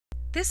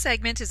This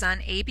segment is on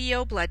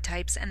ABO blood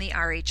types and the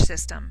Rh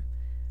system.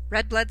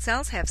 Red blood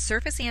cells have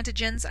surface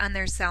antigens on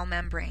their cell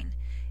membrane.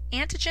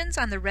 Antigens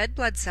on the red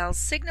blood cells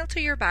signal to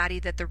your body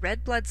that the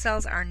red blood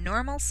cells are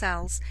normal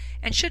cells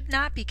and should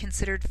not be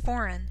considered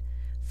foreign.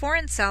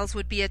 Foreign cells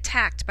would be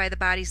attacked by the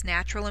body's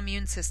natural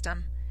immune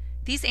system.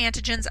 These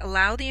antigens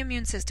allow the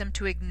immune system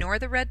to ignore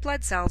the red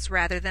blood cells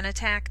rather than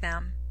attack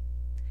them.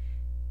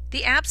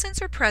 The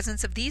absence or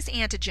presence of these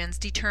antigens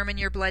determine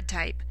your blood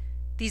type.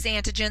 These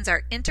antigens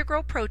are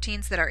integral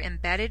proteins that are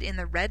embedded in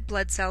the red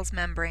blood cell's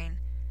membrane.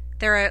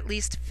 There are at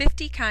least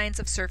 50 kinds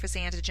of surface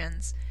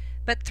antigens,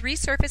 but 3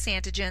 surface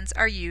antigens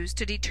are used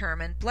to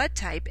determine blood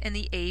type in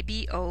the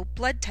ABO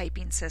Blood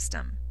Typing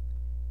System.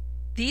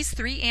 These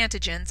 3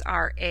 antigens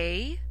are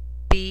A,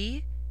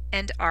 B,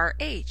 and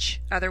Rh,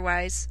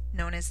 otherwise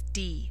known as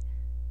D.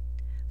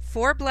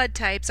 4 blood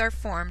types are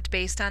formed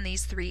based on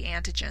these 3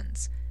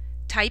 antigens.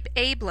 Type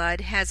A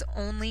blood has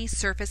only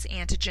surface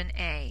antigen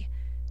A.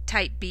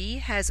 Type B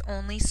has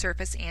only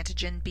surface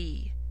antigen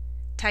B.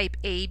 Type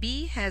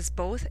AB has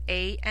both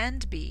A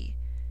and B.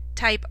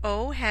 Type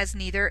O has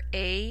neither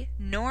A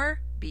nor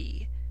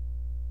B.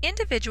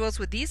 Individuals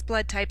with these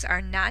blood types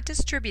are not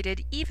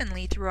distributed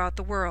evenly throughout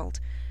the world.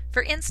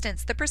 For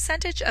instance, the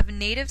percentage of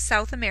native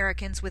South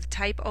Americans with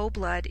type O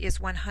blood is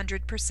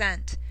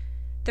 100%.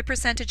 The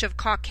percentage of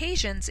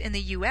Caucasians in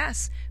the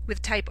U.S.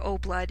 with type O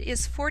blood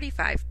is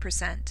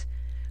 45%.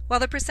 while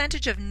the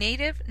percentage of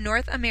native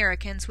North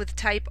Americans with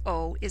type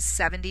O is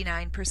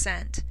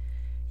 79%.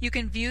 You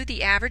can view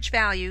the average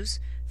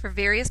values for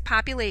various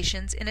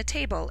populations in a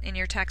table in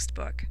your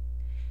textbook.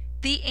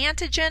 The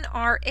antigen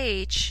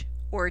Rh,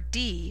 or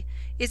D,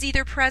 is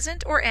either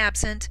present or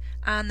absent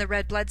on the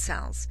red blood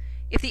cells.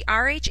 If the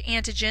Rh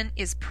antigen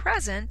is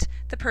present,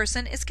 the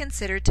person is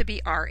considered to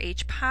be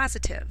Rh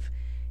positive.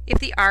 If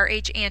the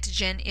Rh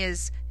antigen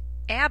is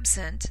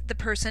absent, the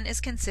person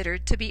is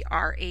considered to be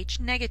Rh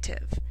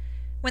negative.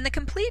 When the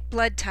complete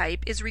blood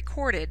type is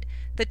recorded,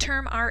 the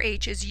term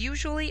Rh is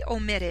usually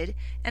omitted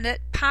and a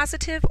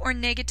positive or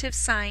negative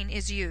sign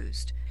is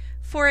used.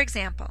 For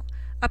example,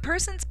 a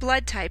person's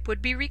blood type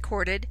would be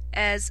recorded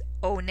as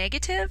O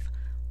negative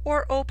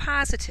or O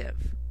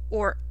positive,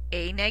 or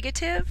A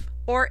negative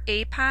or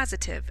A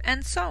positive,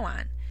 and so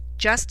on.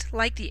 Just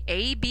like the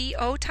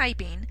ABO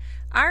typing,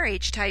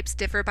 Rh types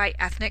differ by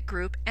ethnic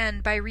group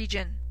and by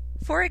region.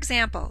 For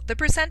example, the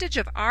percentage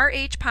of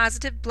Rh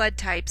positive blood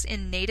types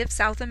in native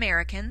South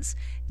Americans,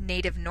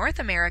 native North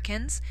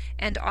Americans,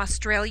 and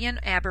Australian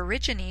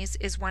Aborigines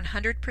is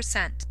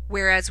 100%,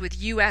 whereas with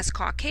U.S.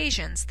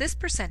 Caucasians this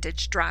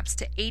percentage drops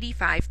to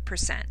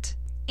 85%.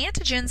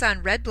 Antigens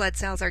on red blood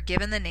cells are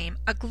given the name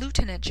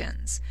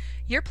agglutinogens.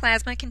 Your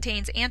plasma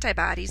contains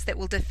antibodies that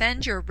will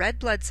defend your red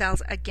blood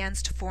cells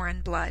against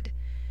foreign blood.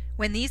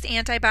 When these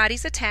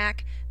antibodies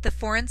attack, the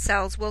foreign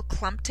cells will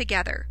clump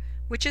together,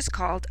 which is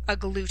called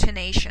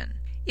agglutination.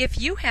 If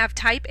you have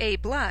type A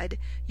blood,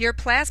 your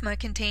plasma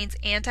contains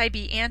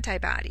anti-B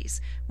antibodies,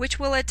 which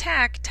will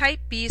attack type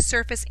B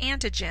surface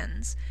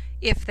antigens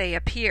if they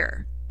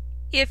appear.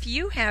 If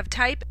you have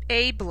type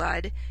A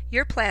blood,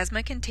 your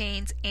plasma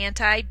contains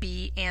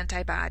anti-B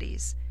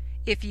antibodies.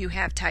 If you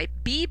have type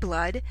B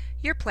blood,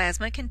 your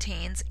plasma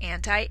contains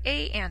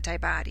anti-A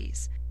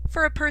antibodies.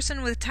 For a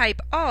person with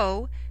type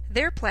O,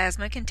 their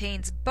plasma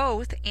contains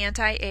both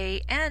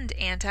anti-A and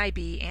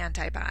anti-B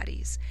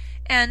antibodies.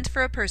 And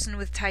for a person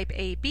with type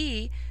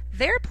AB,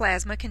 their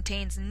plasma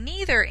contains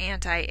neither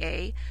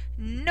anti-A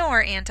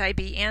nor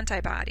anti-B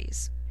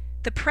antibodies.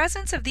 The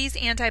presence of these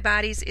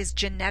antibodies is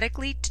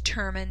genetically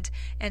determined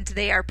and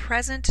they are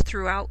present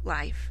throughout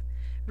life,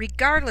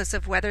 regardless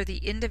of whether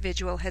the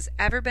individual has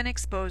ever been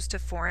exposed to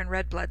foreign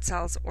red blood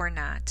cells or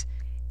not.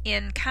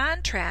 In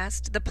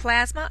contrast, the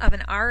plasma of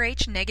an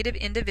Rh negative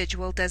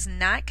individual does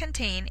not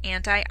contain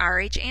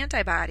anti-Rh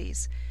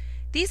antibodies.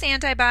 These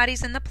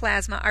antibodies in the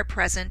plasma are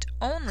present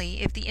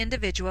only if the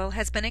individual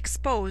has been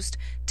exposed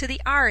to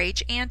the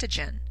Rh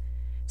antigen.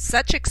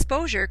 Such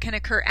exposure can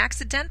occur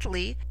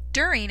accidentally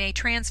during a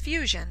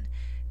transfusion,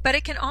 but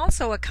it can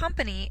also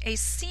accompany a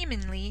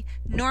seemingly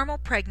normal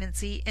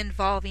pregnancy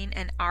involving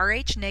an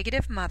Rh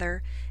negative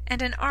mother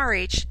and an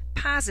Rh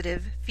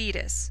positive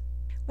fetus.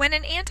 When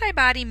an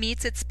antibody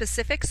meets its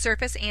specific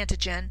surface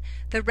antigen,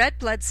 the red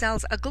blood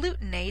cells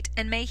agglutinate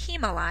and may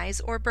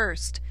hemolyze or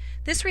burst.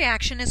 This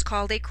reaction is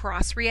called a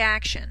cross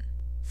reaction.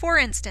 For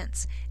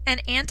instance, an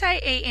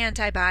anti-A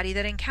antibody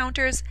that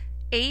encounters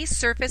A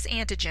surface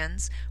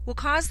antigens will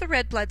cause the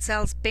red blood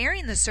cells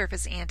bearing the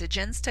surface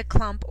antigens to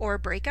clump or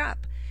break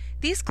up.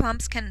 These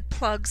clumps can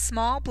plug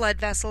small blood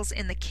vessels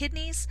in the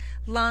kidneys,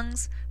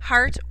 lungs,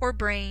 heart, or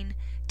brain,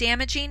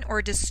 damaging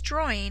or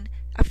destroying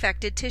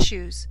affected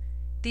tissues.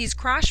 These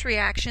cross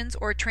reactions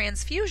or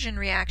transfusion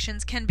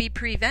reactions can be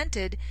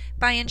prevented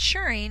by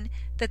ensuring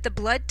that the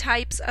blood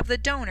types of the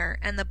donor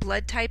and the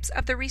blood types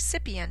of the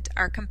recipient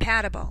are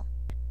compatible.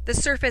 The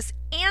surface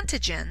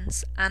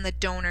antigens on the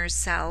donor's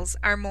cells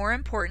are more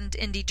important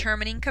in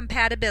determining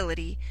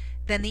compatibility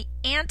than the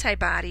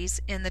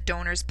antibodies in the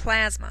donor's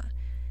plasma.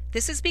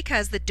 This is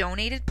because the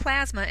donated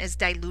plasma is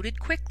diluted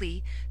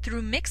quickly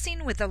through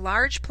mixing with the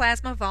large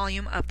plasma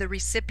volume of the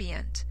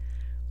recipient.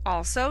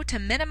 Also, to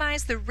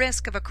minimize the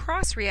risk of a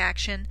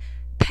cross-reaction,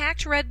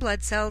 packed red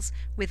blood cells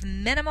with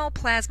minimal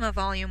plasma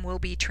volume will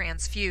be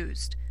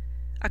transfused.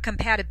 A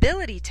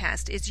compatibility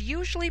test is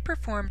usually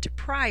performed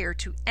prior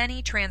to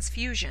any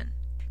transfusion.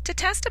 To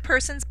test a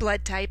person's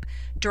blood type,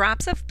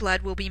 drops of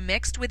blood will be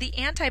mixed with the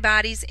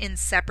antibodies in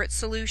separate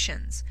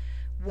solutions.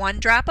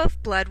 One drop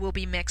of blood will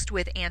be mixed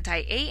with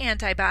anti-A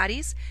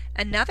antibodies,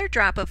 another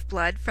drop of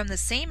blood from the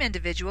same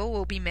individual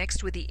will be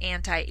mixed with the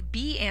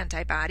anti-B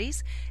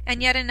antibodies,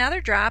 and yet another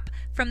drop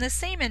from the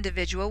same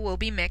individual will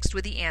be mixed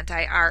with the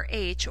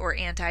anti-Rh or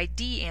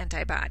anti-D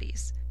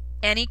antibodies.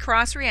 Any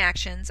cross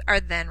reactions are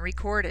then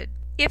recorded.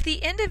 If the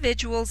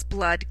individual's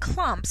blood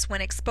clumps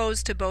when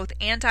exposed to both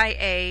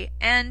anti-A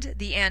and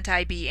the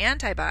anti-B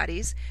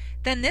antibodies,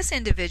 then this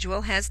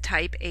individual has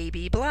type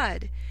AB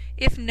blood.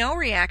 If no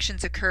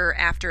reactions occur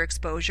after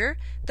exposure,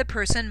 the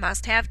person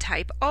must have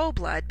type O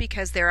blood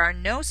because there are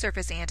no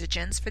surface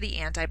antigens for the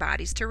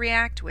antibodies to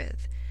react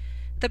with.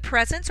 The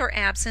presence or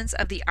absence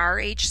of the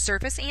Rh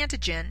surface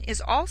antigen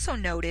is also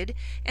noted,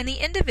 and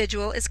the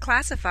individual is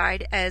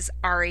classified as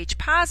Rh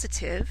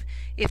positive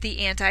if the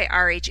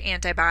anti-Rh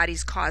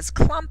antibodies cause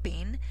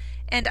clumping,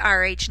 and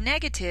Rh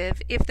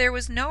negative if there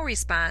was no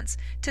response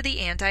to the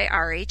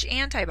anti-Rh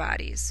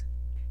antibodies.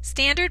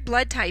 Standard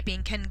blood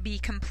typing can be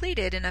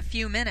completed in a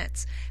few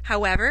minutes.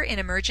 However, in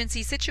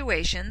emergency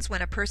situations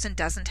when a person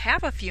doesn't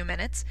have a few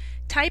minutes,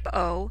 type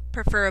O,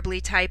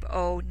 preferably type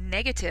O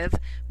negative,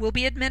 will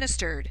be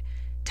administered.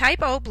 Type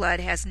O blood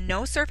has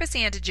no surface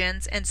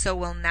antigens and so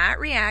will not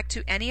react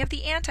to any of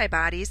the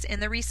antibodies in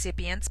the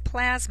recipient's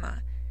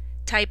plasma.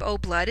 Type O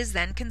blood is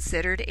then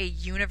considered a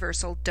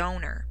universal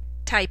donor.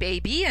 Type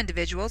AB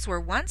individuals were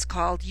once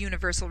called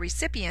universal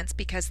recipients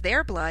because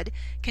their blood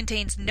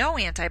contains no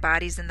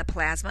antibodies in the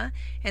plasma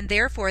and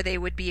therefore they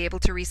would be able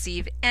to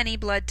receive any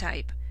blood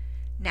type.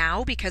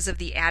 Now, because of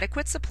the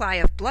adequate supply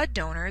of blood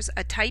donors,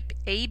 a type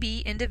AB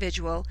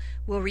individual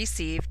will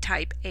receive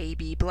type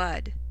AB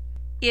blood.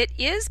 It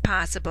is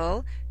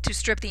possible to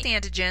strip the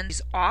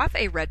antigens off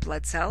a red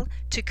blood cell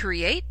to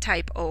create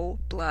type O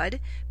blood,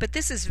 but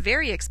this is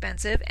very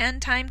expensive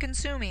and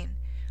time-consuming.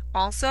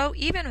 Also,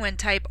 even when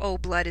type O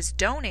blood is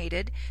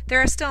donated,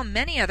 there are still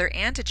many other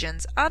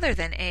antigens other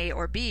than A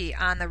or B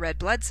on the red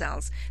blood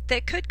cells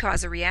that could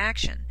cause a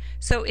reaction,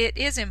 so it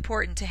is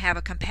important to have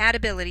a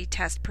compatibility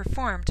test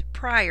performed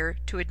prior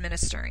to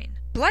administering.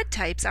 Blood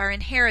types are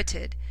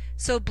inherited,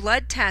 so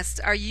blood tests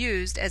are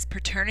used as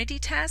paternity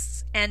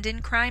tests and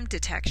in crime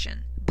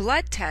detection.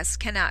 Blood tests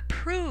cannot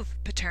prove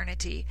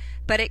paternity,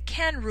 but it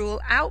can rule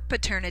out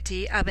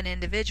paternity of an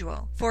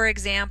individual. For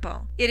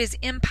example, it is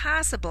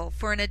impossible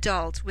for an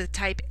adult with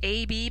type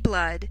AB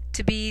blood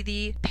to be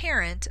the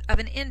parent of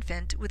an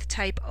infant with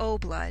type O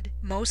blood.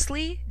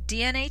 Mostly,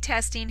 DNA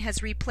testing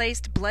has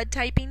replaced blood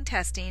typing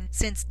testing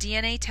since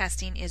DNA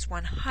testing is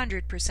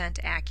 100%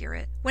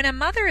 accurate. When a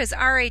mother is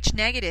Rh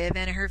negative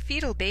and her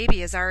fetal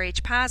baby is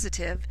Rh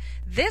positive,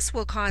 this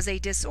will cause a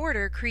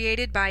disorder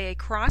created by a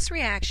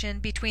cross-reaction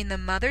between the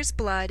mother's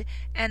blood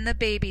and the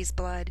baby's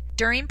blood.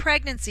 During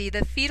pregnancy,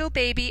 the fetal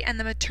baby and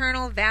the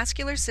maternal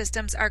vascular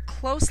systems are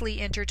closely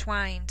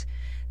intertwined.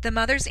 The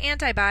mother's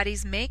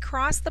antibodies may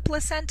cross the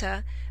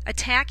placenta,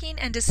 attacking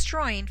and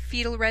destroying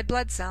fetal red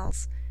blood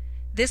cells.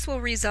 This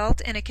will result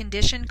in a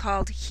condition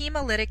called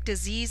hemolytic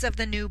disease of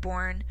the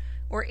newborn,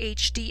 or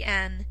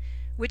HDN,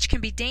 which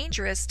can be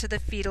dangerous to the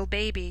fetal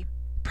baby.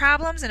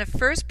 Problems in a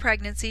first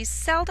pregnancy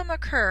seldom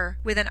occur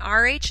with an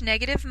Rh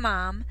negative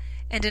mom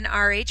and an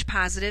Rh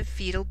positive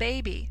fetal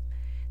baby.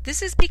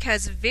 This is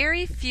because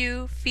very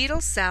few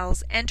fetal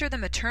cells enter the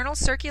maternal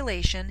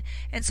circulation,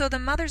 and so the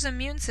mother's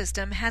immune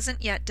system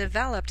hasn't yet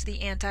developed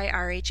the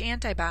anti-Rh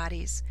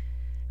antibodies.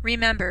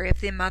 Remember,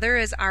 if the mother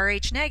is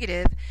Rh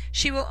negative,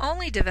 she will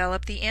only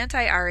develop the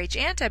anti-Rh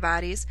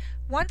antibodies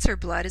once her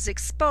blood is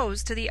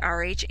exposed to the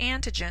Rh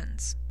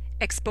antigens.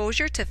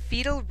 Exposure to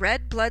fetal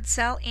red blood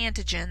cell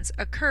antigens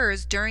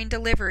occurs during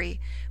delivery,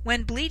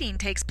 when bleeding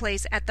takes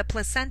place at the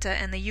placenta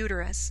and the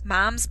uterus.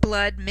 Mom's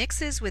blood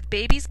mixes with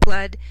baby's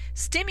blood,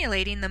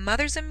 stimulating the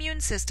mother's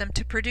immune system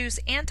to produce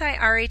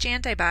anti-Rh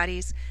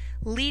antibodies,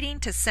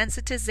 leading to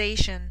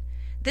sensitization.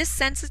 This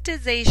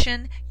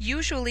sensitization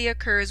usually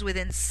occurs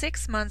within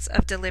 6 months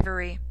of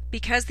delivery.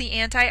 Because the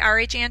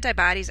anti-Rh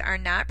antibodies are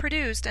not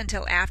produced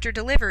until after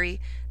delivery,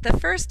 the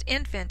first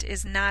infant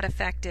is not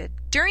affected.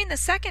 During the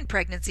second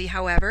pregnancy,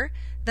 however,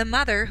 the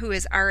mother, who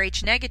is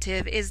Rh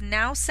negative, is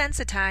now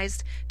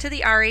sensitized to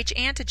the Rh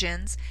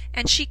antigens,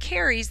 and she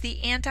carries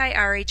the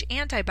anti-Rh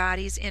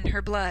antibodies in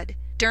her blood.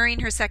 During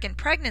her second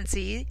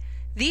pregnancy,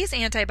 these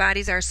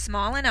antibodies are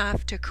small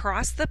enough to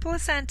cross the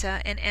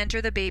placenta and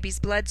enter the baby's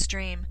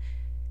bloodstream.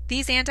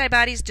 These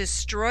antibodies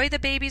destroy the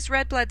baby's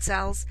red blood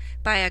cells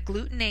by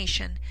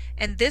agglutination,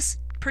 and this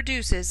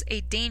produces a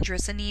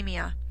dangerous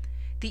anemia.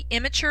 The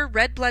immature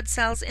red blood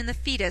cells in the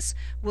fetus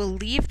will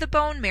leave the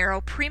bone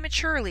marrow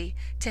prematurely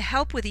to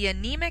help with the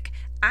anemic,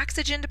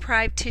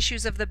 oxygen-deprived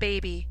tissues of the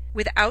baby.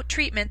 Without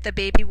treatment, the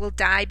baby will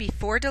die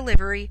before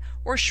delivery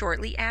or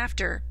shortly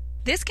after.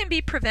 This can be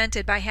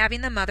prevented by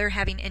having the mother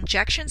having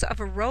injections of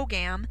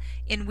RhoGAM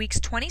in weeks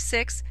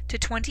 26 to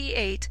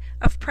 28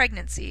 of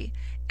pregnancy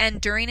and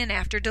during and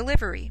after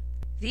delivery.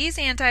 These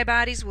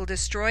antibodies will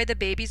destroy the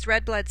baby's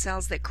red blood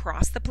cells that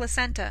cross the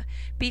placenta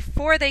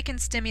before they can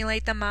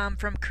stimulate the mom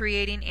from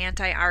creating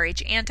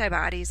anti-Rh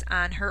antibodies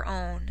on her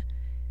own.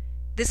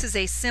 This is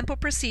a simple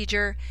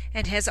procedure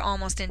and has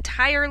almost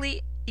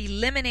entirely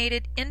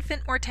eliminated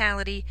infant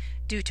mortality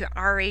due to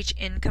Rh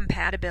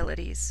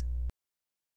incompatibilities.